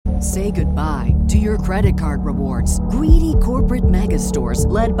Say goodbye to your credit card rewards. Greedy corporate mega stores,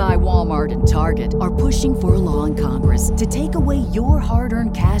 led by Walmart and Target, are pushing for a law in Congress to take away your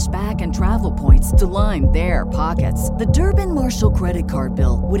hard-earned cash back and travel points to line their pockets. The Durbin-Marshall credit card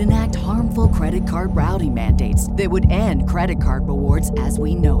bill would enact harmful credit card routing mandates that would end credit card rewards as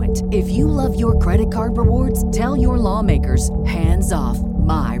we know it. If you love your credit card rewards, tell your lawmakers, hands off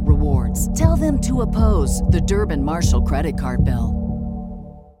my rewards. Tell them to oppose the Durbin-Marshall credit card bill.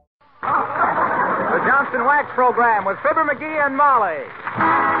 The Johnson Wax Program with Fibber McGee and Molly.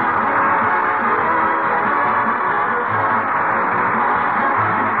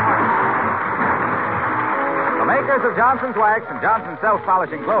 The makers of Johnson's Wax and Johnson's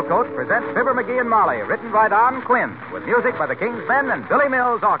Self-Polishing Glow Coat present Fibber McGee and Molly, written by Don Quinn, with music by the King's Men and Billy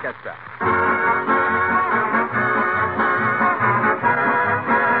Mills Orchestra.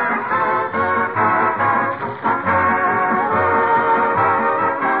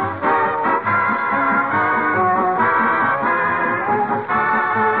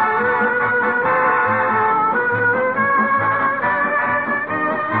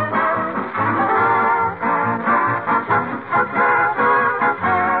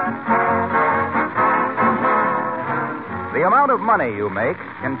 The amount of money you make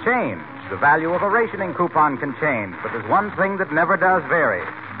can change. The value of a rationing coupon can change, but there's one thing that never does vary.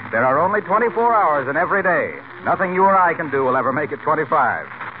 There are only 24 hours in every day. Nothing you or I can do will ever make it 25.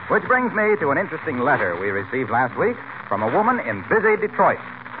 Which brings me to an interesting letter we received last week from a woman in busy Detroit.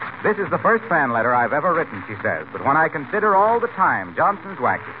 This is the first fan letter I've ever written, she says, but when I consider all the time Johnson's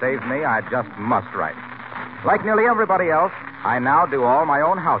Wax has saved me, I just must write. Like nearly everybody else, I now do all my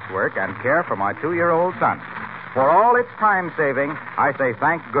own housework and care for my 2-year-old son. For all its time saving, I say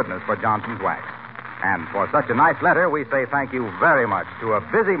thank goodness for Johnson's Wax. And for such a nice letter, we say thank you very much to a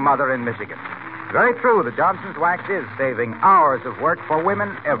busy mother in Michigan. Very true that Johnson's Wax is saving hours of work for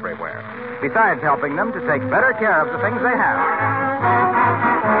women everywhere, besides helping them to take better care of the things they have.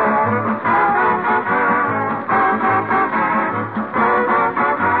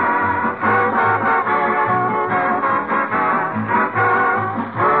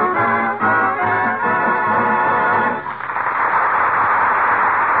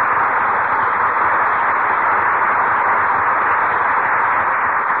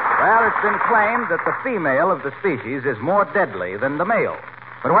 It's been claimed that the female of the species is more deadly than the male.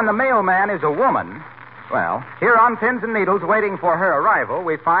 But when the male man is a woman, well, here on Pins and Needles, waiting for her arrival,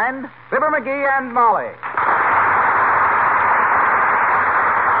 we find Fibber McGee and Molly.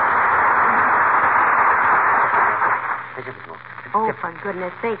 Oh, for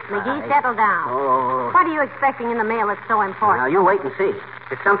goodness sakes, McGee, settle down. Oh. What are you expecting in the mail that's so important? Now, you wait and see.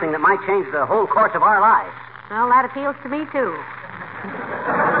 It's something that might change the whole course of our lives. Well, that appeals to me, too.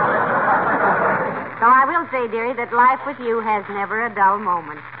 So I will say, dearie, that life with you has never a dull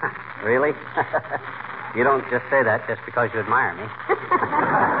moment. Really? You don't just say that just because you admire me.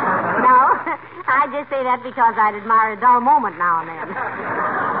 No, I just say that because I'd admire a dull moment now and then.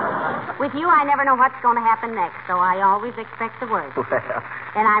 With you, I never know what's going to happen next, so I always expect the worst. Well.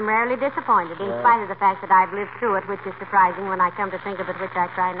 And I'm rarely disappointed, in spite of the fact that I've lived through it, which is surprising when I come to think of it, which I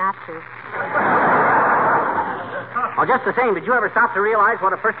try not to. Well, just the same, did you ever stop to realize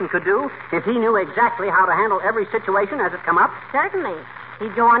what a person could do if he knew exactly how to handle every situation as it come up? Certainly.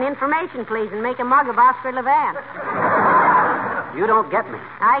 He'd go on Information, please, and make a mug of Oscar Levant. You don't get me.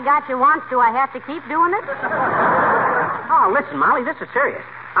 I got you once. Do I have to keep doing it? Oh, listen, Molly, this is serious.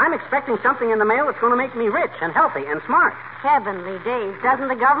 I'm expecting something in the mail that's going to make me rich and healthy and smart. Heavenly days. Doesn't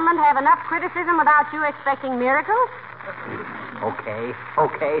the government have enough criticism without you expecting miracles?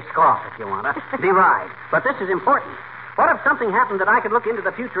 Okay, scoff if you want to. Be right. But this is important. What if something happened that I could look into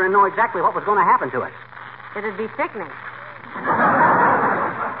the future and know exactly what was going to happen to us? It'd be sickening.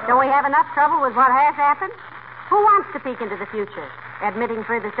 Don't we have enough trouble with what has happened? Who wants to peek into the future? Admitting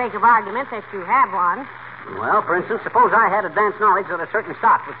for the sake of argument that you have one. Well, for instance, suppose I had advance knowledge that a certain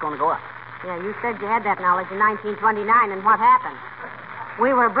stock was going to go up. Yeah, you said you had that knowledge in 1929, and what happened?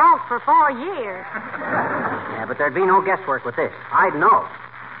 We were broke for 4 years. Yeah, but there'd be no guesswork with this. I'd know.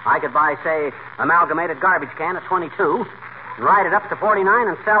 I could buy, say, amalgamated garbage can at 22, ride it up to 49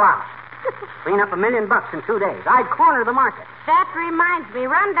 and sell out. Clean up $1 million in 2 days. I'd corner the market. That reminds me.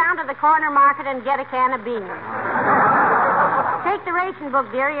 Run down to the corner market and get a can of beans. Take the ration book,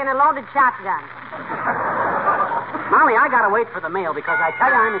 dearie, and a loaded shotgun. Molly, I gotta wait for the mail because I tell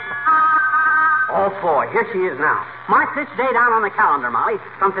you I'm... Oh, boy, here she is now. Mark this day down on the calendar, Molly.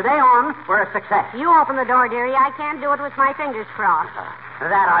 From today on, we're a success. You open the door, dearie. I can't do it with my fingers crossed.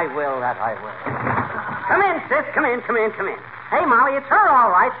 That I will. Come in, sis. Come in. Hey, Molly, it's her, all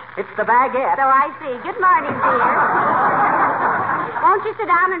right. It's the baguette. So I see. Good morning, dear. Won't you sit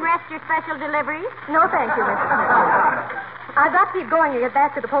down and rest your special delivery? No, thank you, Mrs. McGee. I've got to keep going to get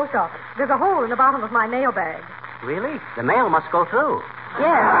back to the post office. There's a hole in the bottom of my mail bag. Really? The mail must go through.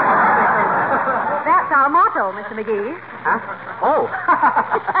 Yes. That's our motto, Mr. McGee. Huh? Oh.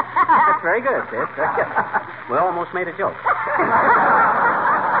 That's very good, sis. We almost made a joke.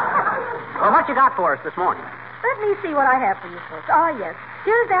 Well, what you got for us this morning? Let me see what I have for you, folks. Ah, yes.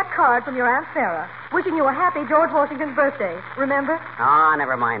 Here's that card from your Aunt Sarah, wishing you a happy George Washington's birthday. Remember? Ah,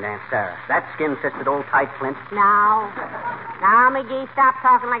 never mind, Aunt Sarah. That skin-fisted old tight flint. Now, McGee, stop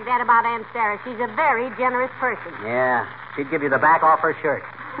talking like that about Aunt Sarah. She's a very generous person. Yeah, she'd give you the back off her shirt.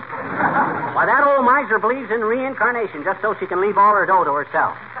 Why, that old miser believes in reincarnation just so she can leave all her dough to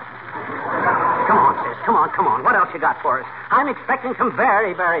herself. Come on, sis. Come on. What else you got for us? I'm expecting some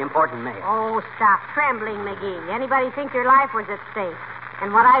very, very important mail. Oh, stop trembling, McGee. Anybody think your life was at stake?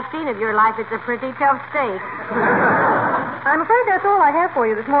 And what I've seen of your life, it's a pretty tough stake. I'm afraid that's all I have for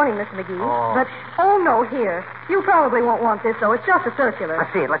you this morning, Mr. McGee. Oh. But, no, here. You probably won't want this, though. It's just a circular.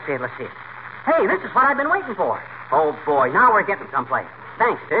 Let's see it. Hey, this is what I've been waiting for. Oh, boy, now we're getting someplace.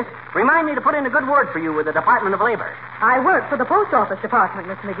 Thanks, sis. Remind me to put in a good word for you with the Department of Labor. I work for the Post Office Department,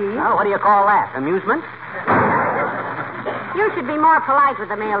 Miss McGee. Oh, what do you call that? Amusement? You should be more polite with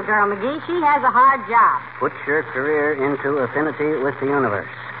the mail girl, McGee. She has a hard job. Put your career into affinity with the universe.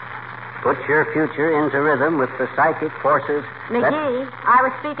 Put your future into rhythm with the psychic forces. McGee, I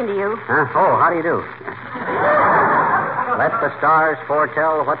was speaking to you. Huh? Oh, how do you do? Let the stars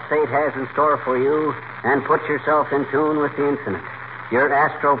foretell what fate has in store for you, and put yourself in tune with the infinite. Your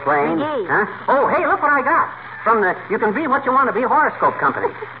astral plane. McGee. Huh? Oh, hey, look what I got. From the You Can Be What You Want to Be horoscope company.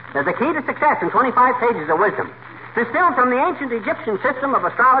 There's the key to success in 25 pages of wisdom. Distilled from the ancient Egyptian system of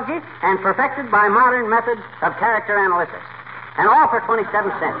astrology and perfected by modern methods of character analysis. And all for 27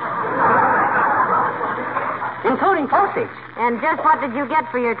 cents. Including postage. And just what did you get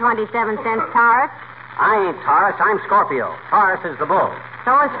for your 27 cents, Taurus? I ain't Taurus, I'm Scorpio. Taurus is the bull.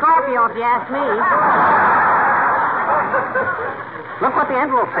 So is Scorpio, if you ask me. Look what the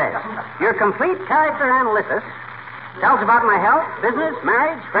envelope says. Your complete character analysis tells about my health, business,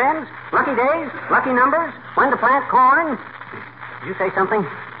 marriage, friends, lucky days, lucky numbers, when to plant corn. Did you say something?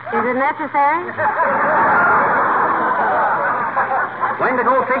 Is it necessary? When to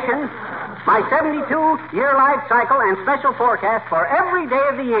go fishing, my 72-year life cycle and special forecast for every day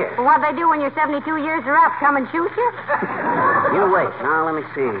of the year. Well, what they do when your 72 years are up? Come and shoot you? You wait. Now, let me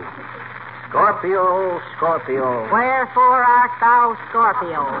see. Scorpio. Wherefore art thou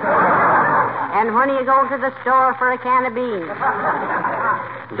Scorpio? And when are you going to the store for a can of beans?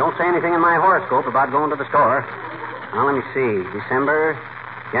 Don't say anything in my horoscope about going to the store. Now, let me see. December,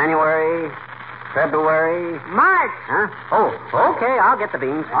 January, February. March. Huh? Oh, okay. I'll get the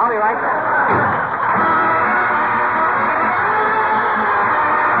beans. I'll be right back.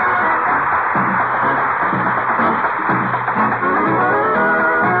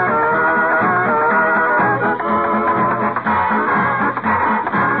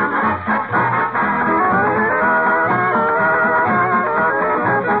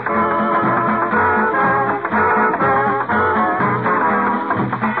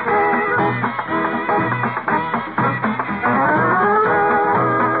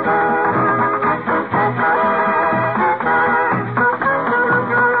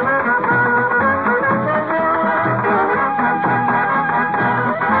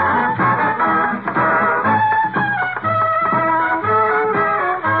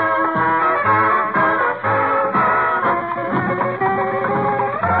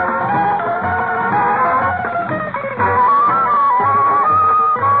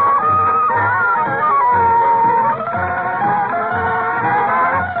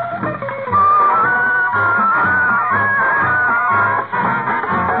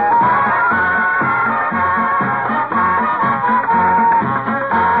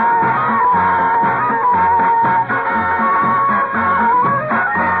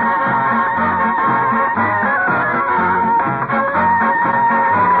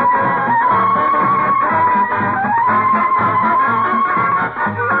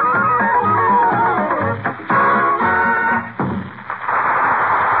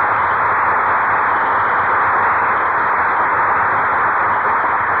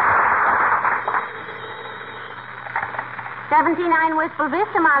 Wistful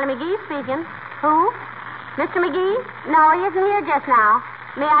Vista, Molly McGee speaking. Who? Mr. McGee? No, he isn't here just now.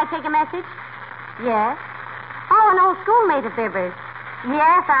 May I take a message? Yes. Oh, an old schoolmate of Fibber's.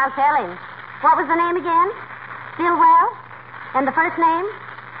 Yes, I'll tell him. What was the name again? Stillwell? And the first name?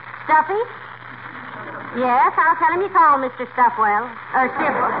 Stuffy? Yes, I'll tell him you called Mr. Stuffwell.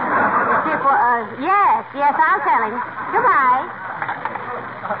 Yes, I'll tell him. Goodbye.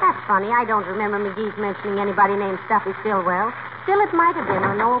 That's funny. I don't remember McGee's mentioning anybody named Stuffy Stillwell. Still, it might have been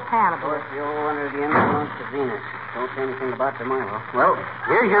an old pal of Of his. course, you're under the influence of Venus. Don't say anything about tomorrow. Well,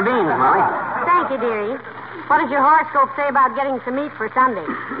 here's your beans, Molly. Thank you, dearie. What does your horoscope say about getting some meat for Sunday?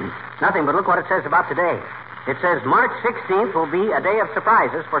 Nothing, but look what it says about today. It says March 16th will be a day of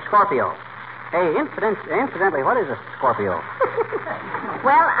surprises for Scorpio. Hey, incidentally, what is a Scorpio?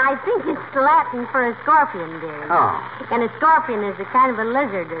 Well, I think it's Latin for a scorpion, dearie. Oh, And a scorpion is a kind of a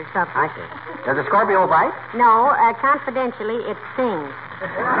lizard or something. I see. Does a Scorpio bite? No, confidentially, it stings.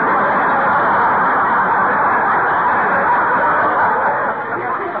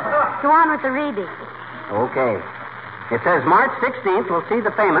 Go on with the reading. Okay. It says March 16th will see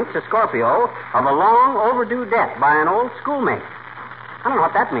the payment to Scorpio of a long overdue debt by an old schoolmate. I don't know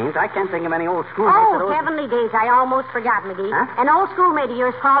what that means. I can't think of any old schoolmates. Oh, heavenly days. I almost forgot, McGee. Huh? An old schoolmate of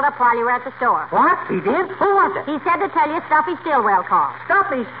yours called up while you were at the store. What? He did? Who was it? He said to tell you Stuffy Stillwell called.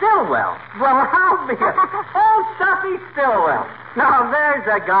 Stuffy Stillwell. Well, how be it? Oh, Stuffy Stillwell. Now, there's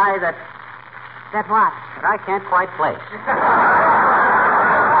a guy that That what? I can't quite place.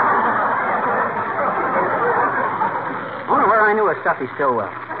 I wonder where I knew a Stuffy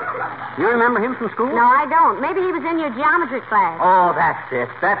Stillwell. You remember him from school? No, I don't. Maybe he was in your geometry class. Oh, that's it.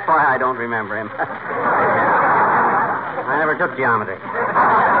 That's why I don't remember him. I never took geometry.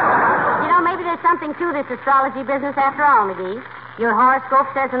 You know, maybe there's something to this astrology business after all, McGee. Your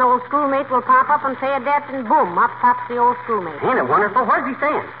horoscope says an old schoolmate will pop up and pay a debt, and boom, up pops the old schoolmate. Ain't it wonderful? Where's he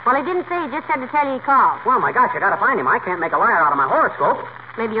staying? Well, he didn't say. He just said to tell you he called. Well, my gosh, I gotta find him. I can't make a liar out of my horoscope.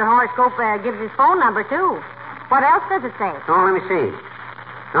 Maybe your horoscope gives his phone number, too. What else does it say? Oh, let me see.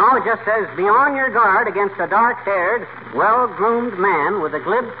 No, it just says, be on your guard against a dark-haired, well-groomed man with a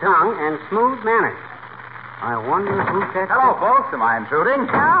glib tongue and smooth manners. I wonder who that... Hello, folks. Am I intruding?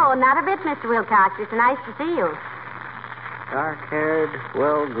 Oh, not a bit, Mr. Wilcox. It's nice to see you. Dark-haired,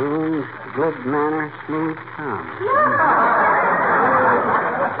 well-groomed, glib manner, smooth tongue.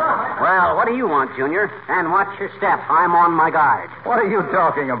 Well, what do you want, Junior? And watch your step. I'm on my guard. What are you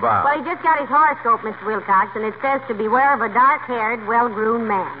talking about? Well, he just got his horoscope, Mr. Wilcox, and it says to beware of a dark-haired, well-groomed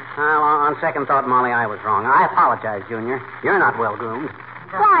man. Well, on second thought, Molly, I was wrong. I apologize, Junior. You're not well-groomed.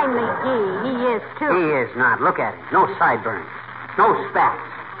 Why, McGee, he is, too. He is not. Look at him. No sideburns. No spats.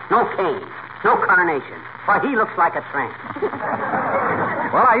 No cane. No carnation. Why, he looks like a tramp.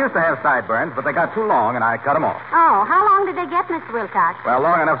 Well, I used to have sideburns, but they got too long, and I cut them off. Oh, how long did they get, Mr. Wilcox? Well,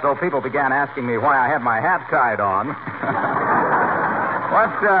 long enough so people began asking me why I had my hat tied on.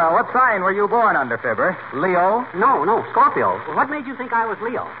 What sign were you born under, Fibber? Leo? No, Scorpio. What made you think I was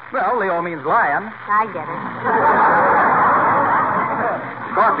Leo? Well, Leo means lion. I get it.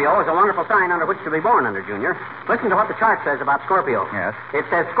 Scorpio is a wonderful sign under which to be born under, Junior. Listen to what the chart says about Scorpio. Yes. It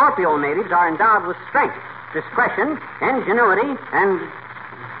says Scorpio natives are endowed with strength, discretion, ingenuity, and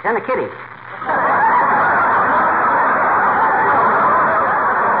kitty.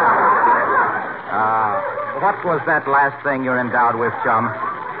 What was that last thing you're endowed with, chum?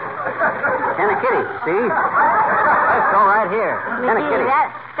 Kitty, see? Let's go right here. McGee, Kitty.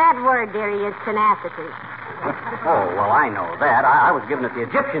 that word, dearie, is tenacity. Oh, well, I know that. I was giving it the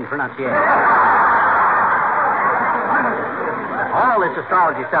Egyptian pronunciation. All this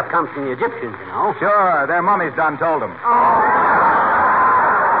astrology stuff comes from the Egyptians, you know. Sure, their mummies done told them.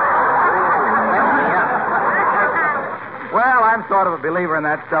 Well, I'm sort of a believer in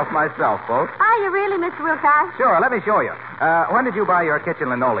that stuff myself, folks. Are you really, Mr. Wilcox? Sure, let me show you. When did you buy your kitchen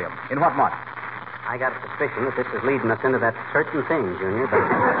linoleum? In what month? I got a suspicion that this is leading us into that certain thing, Junior. But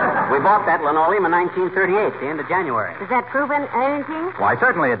we bought that linoleum in 1938, the end of January. Does that prove anything? Why,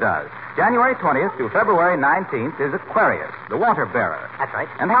 certainly it does. January 20th to February 19th is Aquarius, the water bearer. That's right.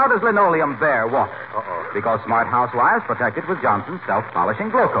 And how does linoleum bear water? Uh-oh. Because smart housewives protect it with Johnson's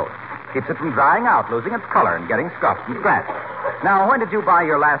self-polishing glow coat. Keeps it from drying out, losing its color, and getting scuffed and scratched. Now, when did you buy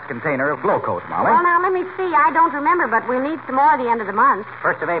your last container of glow coat, Molly? Well, now, let me see. I don't remember, but we'll need some more at the end of the month.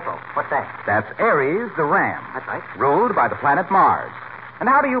 1st of April. What's that? That's Aries, the ram. That's right. Ruled by the planet Mars. And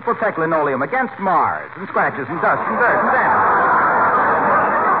how do you protect linoleum against Mars and scratches and dust and dirt and damp?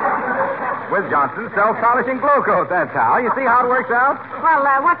 With Johnson's self-polishing glow coat, that's how. You see how it works out? Well,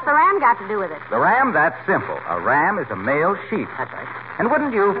 what's the ram got to do with it? The ram, that's simple. A ram is a male sheep. That's right. And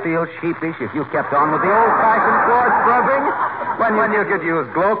wouldn't you feel sheepish if you kept on with the old-fashioned floor scrubbing? When you could use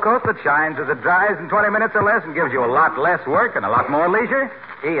glow coat that shines as it dries in 20 minutes or less and gives you a lot less work and a lot more leisure?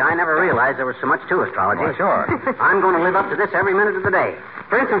 Gee, I never realized there was so much to astrology. Well, sure. I'm going to live up to this every minute of the day.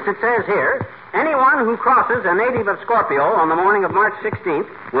 For instance, it says here, anyone who crosses a native of Scorpio on the morning of March 16th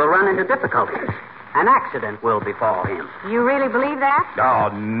will run into difficulties. an accident will befall him. You really believe that? Oh,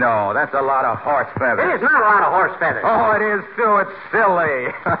 no. That's a lot of horse feathers. It is not a lot of horse feathers. Oh, it is, too. It's silly.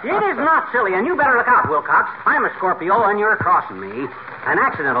 It is not silly, and you better look out, Wilcox. I'm a Scorpio, and you're crossing me. An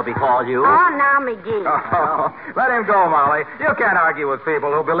accident will befall you. Oh, now, McGee. Oh, let him go, Molly. You can't argue with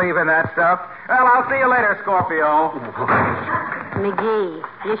people who believe in that stuff. Well, I'll see you later, Scorpio. McGee,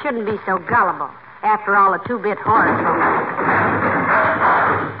 you shouldn't be so gullible. After all, a two-bit horoscope.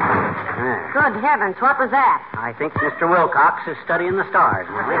 Good heavens, what was that? I think Mr. Wilcox is studying the stars,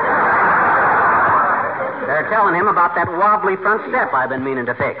 Molly. They're telling him about that wobbly front step I've been meaning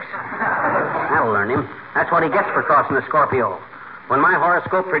to fix. That'll learn him. That's what he gets for crossing the Scorpio. When my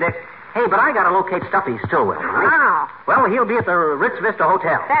horoscope predicts, hey, but I gotta locate Stuffy Stillwell, right? How? Well, he'll be at the Ritz Vista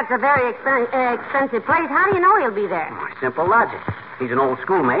Hotel. That's a very expensive place. How do you know he'll be there? Oh, simple logic. He's an old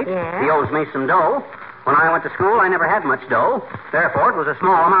schoolmate. Yeah? He owes me some dough. When I went to school, I never had much dough. Therefore, it was a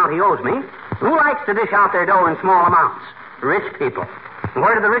small amount he owes me. Who likes to dish out their dough in small amounts? Rich people. And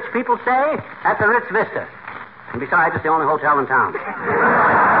where do the rich people stay? At the Ritz Vista. And besides, it's the only hotel in town.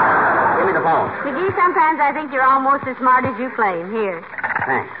 Give me the phone. McGee, sometimes I think you're almost as smart as you claim. Here.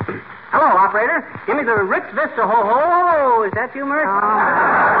 Thanks. Hello, operator. Give me the Ritz Vista. Ho. Is that you, Mert? Oh.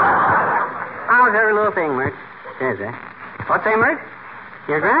 How's every little thing, Mert? Is it? What's that, Mert?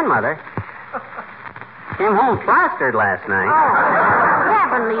 Your grandmother came home plastered last night. Oh,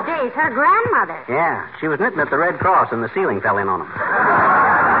 heavenly days. Her grandmother. Yeah, she was knitting at the Red Cross and the ceiling fell in on them.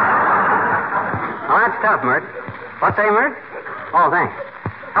 Oh, that's tough, Mert. What's that, Mert? Oh, thanks.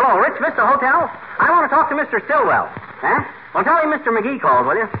 Hello, Ritz Vista Hotel? I want to talk to Mr. Stillwell. Huh? Well, tell him Mr. McGee called,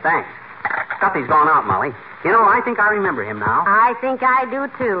 will you? Thanks. Stuffy's gone out, Molly. You know, I think I remember him now. I think I do,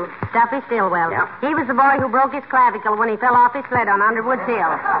 too. Stuffy Stillwell. Yeah. He was the boy who broke his clavicle when he fell off his sled on Underwood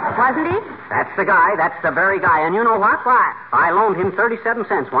Hill. Wasn't he? That's the guy. That's the very guy. And you know what? What? I loaned him 37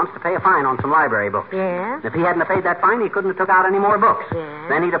 cents once to pay a fine on some library books. Yeah? If he hadn't have paid that fine, he couldn't have took out any more books. Yeah.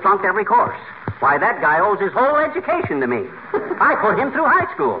 Then he'd have flunked every course. Why, that guy owes his whole education to me. I put him through high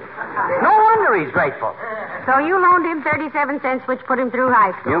school. No wonder he's grateful. So you loaned him 37 cents, which put him through high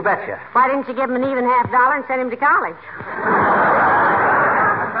school. You betcha. Why didn't you give him an even $50 and send him to college?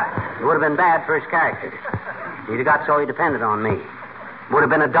 It would have been bad for his character. He'd have got so he depended on me. Would have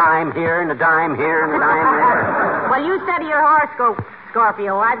been a dime here and a dime here and a dime there. Well, you study your horoscope,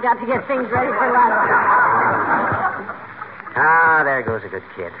 Scorpio. I've got to get things ready for lunch. Ah, there goes a good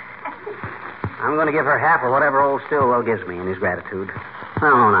kid. I'm going to give her half of whatever old Stillwell gives me in his gratitude.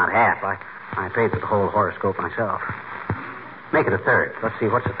 Well, no, not half. I paid for the whole horoscope myself. Make it a third. Let's see,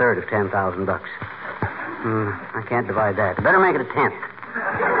 what's a third of $10,000? I can't divide that. Better make it a tenth.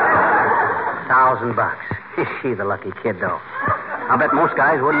 $1,000. Is she the lucky kid, though? I'll bet most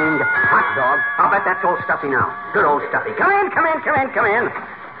guys wouldn't even get... Hot dog. I'll bet that's old Stuffy now. Good old Stuffy. Come in.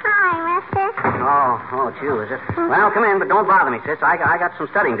 Hi, mister. Oh, it's you, is it? Well, come in, but don't bother me, sis. I got some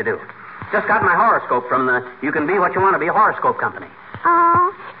studying to do. Just got my horoscope from the You Can Be What You Want to Be horoscope company.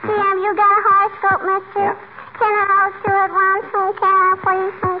 Oh, see, have you got a horoscope, mister? Yeah. Can I all do it once? And can I,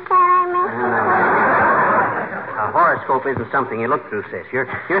 please? And can I, mister? A horoscope isn't something you look through, sis. You're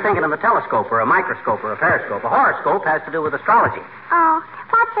thinking of a telescope or a microscope or a periscope. A horoscope has to do with astrology. Oh,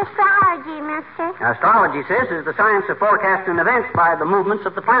 what's astrology, mister? Astrology, sis, is the science of forecasting events by the movements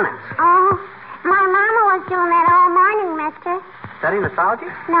of the planets. Oh, my mama was doing that all morning, mister. Studying astrology?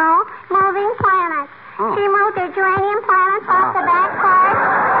 No, moving planets. Oh. She moved her geranium planets off the back part,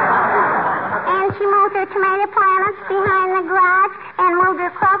 and she moved her tomato planets behind the garage, and moved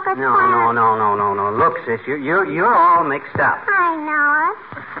her crocus No. planets. No. Look, sis, you're all mixed up. I know it.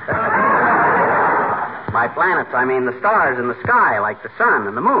 By planets, I mean the stars in the sky, like the sun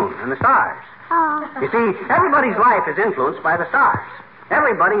and the moon and the stars. Oh. You see, everybody's life is influenced by the stars.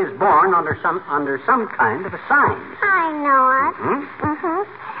 Everybody is born under some kind of a sign. I know it. Hmm?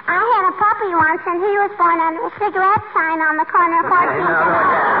 I had a puppy once, and he was born under a cigarette sign on the corner of 14th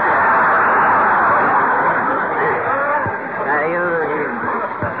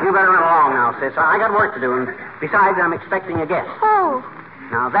You better run along now, sis. I got work to do, and besides, I'm expecting a guest. Who?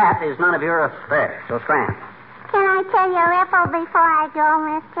 Now, that is none of your affair, so scram. Can I tell you a ripple before I go,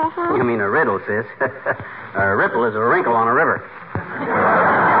 mister? You mean a riddle, sis? A ripple is a wrinkle on a river.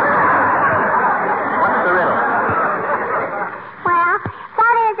 What's the riddle? Well,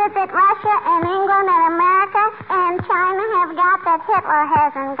 what is it that Russia and England and America and China have got that Hitler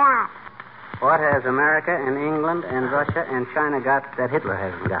hasn't got? What has America and England and Russia and China got that Hitler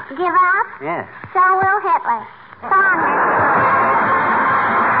hasn't got? Give up? Yes. So will Hitler. So on,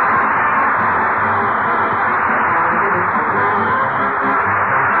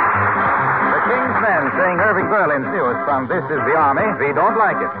 The King's Men saying Irving Berlin's newest song, This Is the Army. We don't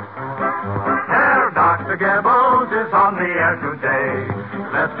like it. Herr Dr. Goebbels is on the air today.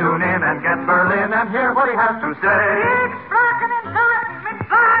 Let's tune in and get Berlin and hear what he has to say.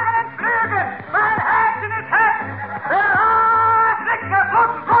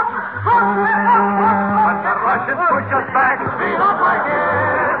 But the Russians push us back, we don't like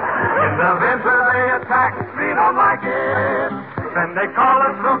it. In the winter they attack, we don't like it. Then they call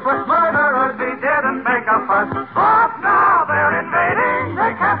us ruthless murderers, we didn't make a fuss. But now they're invading,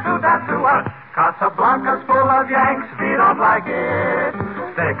 they can't do that to us. Casablanca's full of Yanks, we don't like it.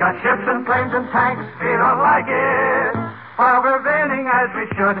 They got ships and planes and tanks, we don't like it. While we're winning as we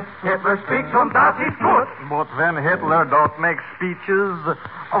should, Hitler speaks from das ist gut. But when Hitler don't make speeches,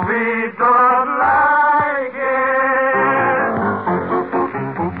 we don't like it.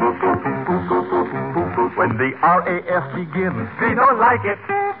 when the RAF begins, We don't like it.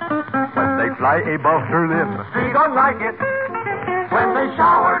 when they fly above Berlin, We don't like it. When they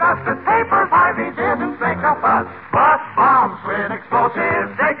showered us with paper, why we didn't make a fuss. But bombs with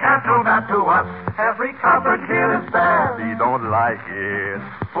explosives, they can't do that to us. Every cupboard here is bare. we don't like it.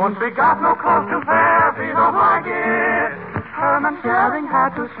 And we got no clothes to wear, we don't like it. Herman Goering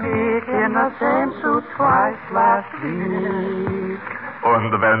had to speak in the same suit twice last week.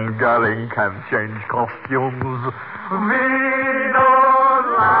 And when Goering can change costumes, We don't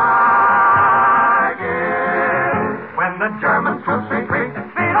like it. When the German troops retreat,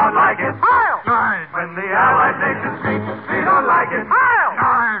 we don't like it. When the Allied nations meet, we don't like it.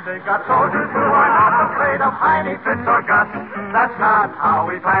 They got soldiers who are not afraid of Heine, Fritz, or Gus. That's not how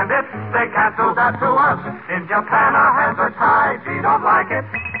we planned it. They can't do that to us. In Japan, our hands are tied. We don't like it.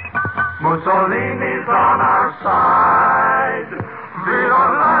 Mussolini's on our side. We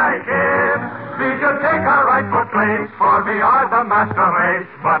don't like it. We should take our rightful place, for we are the master race.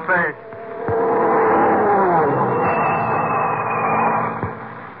 But they...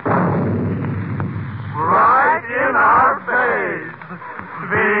 Right in our face.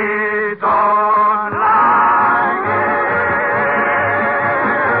 We don't like it.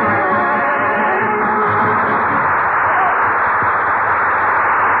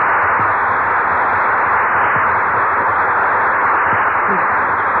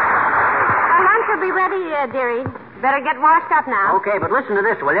 Our lunch will be ready, dearie. Better get washed up now. Okay, but listen to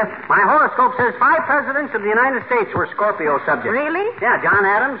this, will you? My horoscope says 5 presidents of the United States were Scorpio subjects. Really? Yeah, John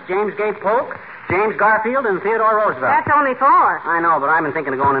Adams, James Gay Polk, James Garfield, and Theodore Roosevelt. That's only 4. I know, but I've been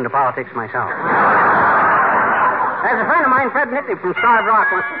thinking of going into politics myself. There's a friend of mine, Fred Nitley from Starved Rock.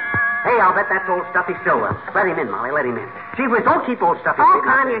 Hey, I'll bet that's old Stuffy Stillwell. Let him in, Molly, let him in. Gee whiz, don't keep old Stuffy Oh, sitting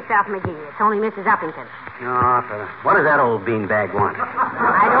calm up there. yourself, McGee. It's only Mrs. Uppington. Oh, what does that old beanbag want?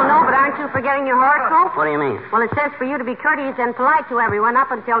 I don't know, but aren't you forgetting your horoscope? What do you mean? Well, it says for you to be courteous and polite to everyone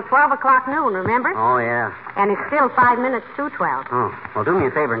up until 12 o'clock noon, remember? Oh, yeah. And it's still 5 minutes to 12. Oh, well, do me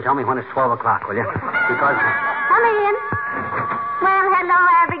a favor and tell me when it's 12 o'clock, will you? Because... Come in. Well, hello,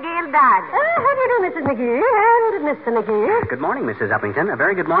 Abigail Dodd. How do you do, Mrs. McGee and Mr. McGee? Good morning, Mrs. Uppington. A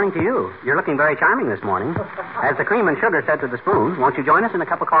very good morning to you. You're looking very charming this morning. As the cream and sugar said to the spoon, won't you join us in a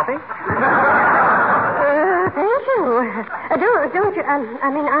cup of coffee? Thank you. Don't you,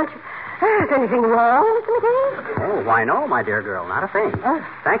 aren't you... Is anything wrong, Mr. McGee? Oh, why no, my dear girl. Not a thing.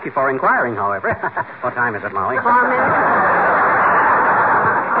 Thank you for inquiring, however. What time is it, Molly? 4 minutes.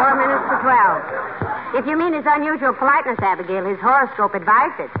 4 minutes to 12. If you mean his unusual politeness, Abigail, his horoscope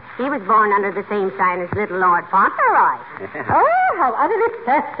advised it. He was born under the same sign as little Lord Fauntleroy. Oh, how utterly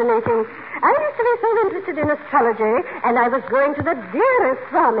fascinating. I used to be so interested in astrology, and I was going to the dearest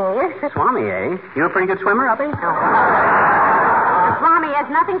Swami. Swami, eh? You a pretty good swimmer, Uppy? A Swami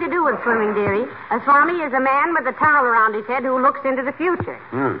has nothing to do with swimming, dearie. A Swami is a man with a towel around his head who looks into the future.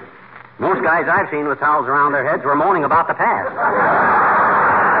 Most guys I've seen with towels around their heads were moaning about the past.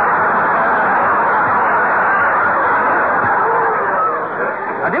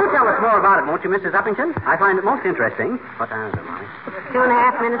 Do tell us more about it, won't you, Mrs. Uppington? I find it most interesting. What time is it, Molly?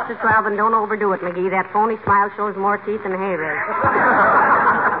 2.5 minutes to 12, and don't overdo it, McGee. That phony smile shows more teeth than a hay rake.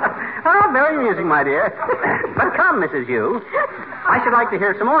 Oh, very amusing, my dear. But come, Mrs. Yu. I should like to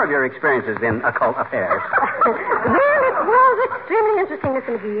hear some more of your experiences in occult affairs. Well, it was extremely interesting,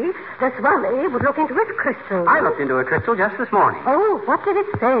 Mr. McGee. The Swami would look into his crystal. I looked into a crystal just this morning. Oh, what did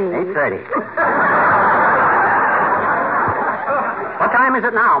it say? 8:30. What time is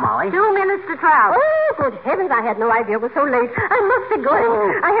it now, Molly? 2 minutes to 12. Oh, good heavens, I had no idea it was so late. I must be going.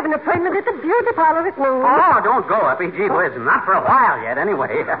 Oh. I have an appointment at the beauty parlor at noon. Oh, don't go, Uppy. Gee whiz, not for a while yet,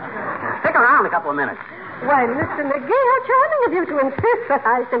 anyway. Stick around a couple of minutes. Why, Mr. McGee, how charming of you to insist that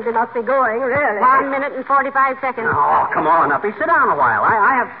I simply must be going, really. 1 minute and 45 seconds. Oh, come on, Uppy. Sit down a while.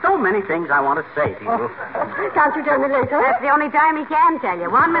 I have so many things I want to say to you. Can't you tell me later? That's the only time he can tell you.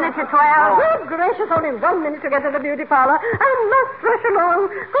 1 minute to 12. Good gracious, only 1 minute to get to the beauty parlor. I must rush along.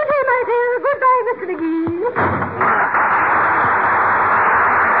 Good day, my dear. Goodbye, Mr. McGee.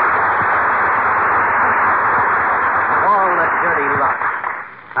 All the dirty luck.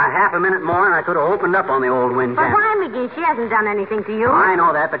 A half a minute more and I could have opened up on the old wind But jam. why, McGee? She hasn't done anything to you. I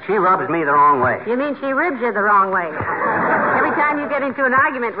know that, but she rubs me the wrong way. You mean she ribs you the wrong way? Every time you get into an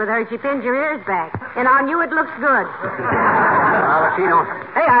argument with her, she pins your ears back. And on you, it looks good. Well, she don't.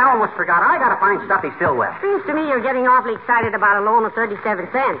 Hey, I almost forgot. I got to find Stuffy Stillwell. Seems to me you're getting awfully excited about a loan of 37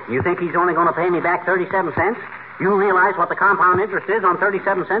 cents. You think he's only going to pay me back 37 cents? You realize what the compound interest is on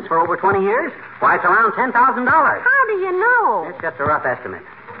 37 cents for over 20 years? Why, it's around $10,000. How do you know? It's just a rough estimate.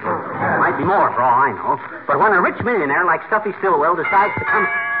 Might be more for all I know. But when a rich millionaire like Stuffy Stillwell decides to come...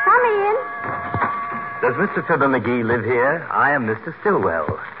 Come in. Does Mr. Fibber McGee live here? I am Mr.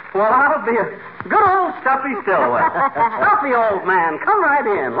 Stillwell. Well, I'll be a good old Stuffy Stillwell. Stuffy, old man, come right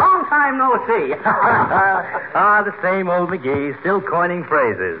in. Long time no see. The same old McGee, still coining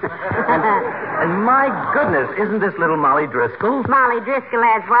phrases. And my goodness, isn't this little Molly Driscoll? Molly Driscoll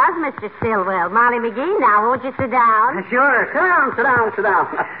as was, Mr. Stillwell. Molly McGee, now won't you sit down? Sure. Sit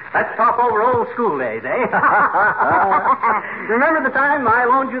down. Let's talk over old school days, eh? Remember the time I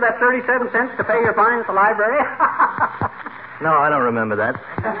loaned you that 37 cents to pay your fine at the library? No, I don't remember that.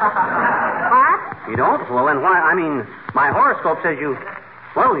 What? You don't? Well, then why? I mean, my horoscope says you...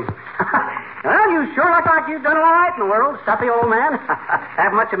 Well, you sure look like you've done all right in the world, Stuffy, old man.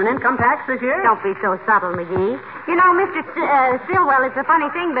 Have much of an income tax this year? Don't be so subtle, McGee. You know, Mr. Stillwell, it's a funny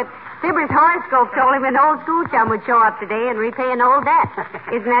thing, but Fibber's horoscope told him an old school chum would show up today and repay an old debt.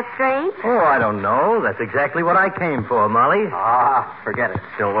 Isn't that strange? Oh, I don't know. That's exactly what I came for, Molly. Forget it,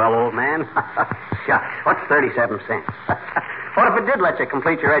 Stillwell, old man. Shucks, what's 37 cents? What if it did let you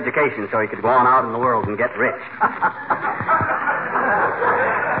complete your education so you could go on out in the world and get rich?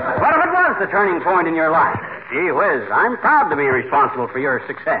 What if it was the turning point in your life? Gee whiz, I'm proud to be responsible for your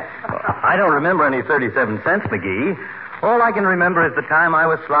success. I don't remember any 37 cents, McGee. All I can remember is the time I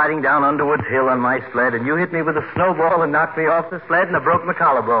was sliding down Underwood's Hill on my sled, and you hit me with a snowball and knocked me off the sled, and I broke my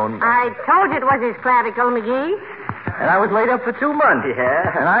collarbone. I told you it was his clavicle, McGee. And I was laid up for 2 months.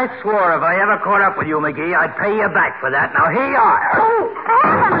 Yeah? And I swore if I ever caught up with you, McGee, I'd pay you back for that. Now, here you are. Oh,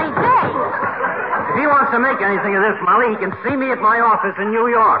 heavenly days. If he wants to make anything of this, Molly, he can see me at my office in New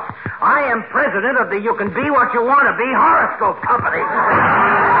York. I am president of the You Can Be What You Want to Be Horoscope Company.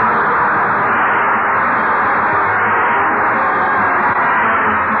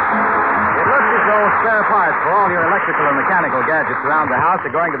 Spare parts for all your electrical and mechanical gadgets around the house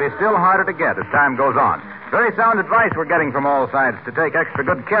are going to be still harder to get as time goes on. Very sound advice we're getting from all sides to take extra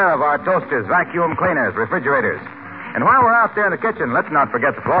good care of our toasters, vacuum cleaners, refrigerators. And while we're out there in the kitchen, let's not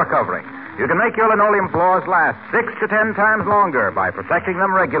forget the floor covering. You can make your linoleum floors last 6 to 10 times longer by protecting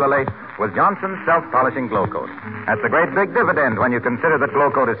them regularly with Johnson's self-polishing Glow Coat. That's a great big dividend when you consider that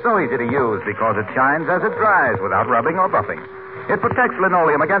Glow Coat is so easy to use because it shines as it dries without rubbing or buffing. It protects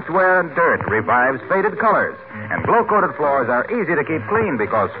linoleum against wear and dirt, revives faded colors, and glow-coated floors are easy to keep clean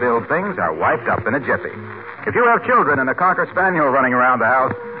because spilled things are wiped up in a jiffy. If you have children and a Cocker Spaniel running around the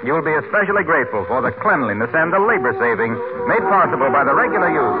house, you'll be especially grateful for the cleanliness and the labor saving made possible by the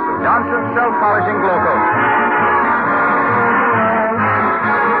regular use of Johnson's self-polishing Glow Coat.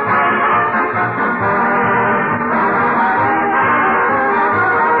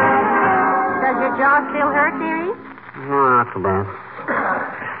 Does your jaw still hurt, dearie? No, not too bad.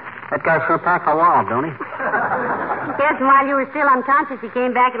 That guy sure packed a wallop, don't he? Yes, and while you were still unconscious, he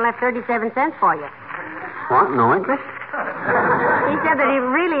came back and left 37 cents for you. What, no interest? He said that he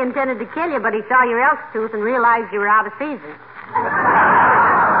really intended to kill you, but he saw your elk tooth and realized you were out of season.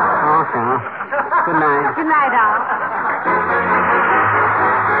 Okay. Good night. Good night, Al.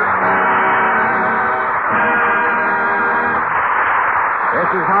 This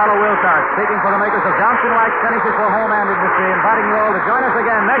is Harlow Wilcox speaking for the makers of Johnson Wax Finishes for Home and Industry, inviting you all to join us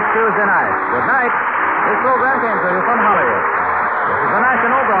again next Tuesday night. Good night. This program came to you from Hollywood. This is the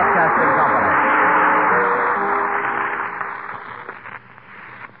National Broadcasting Company.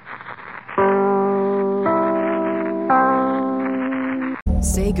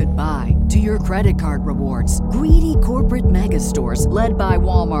 Say goodbye to your credit card rewards. Greedy corporate mega stores, led by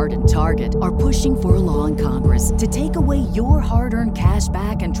Walmart and Target, are pushing for a law in Congress to take away your hard-earned cash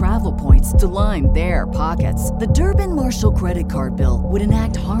back and travel points to line their pockets. The Durbin-Marshall credit card bill would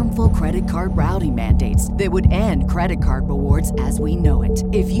enact harmful credit card routing mandates that would end credit card rewards as we know it.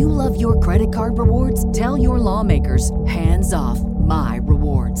 If you love your credit card rewards, tell your lawmakers, hands off my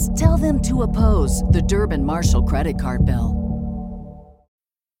rewards. Tell them to oppose the Durbin-Marshall credit card bill.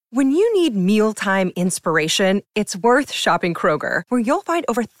 When you need mealtime inspiration, it's worth shopping Kroger, where you'll find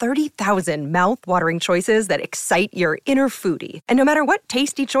over 30,000 mouth-watering choices that excite your inner foodie. And no matter what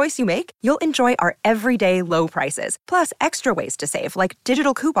tasty choice you make, you'll enjoy our everyday low prices, plus extra ways to save, like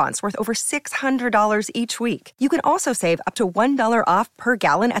digital coupons worth over $600 each week. You can also save up to $1 off per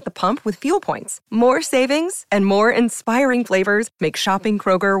gallon at the pump with fuel points. More savings and more inspiring flavors make shopping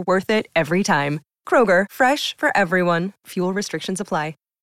Kroger worth it every time. Kroger, fresh for everyone. Fuel restrictions apply.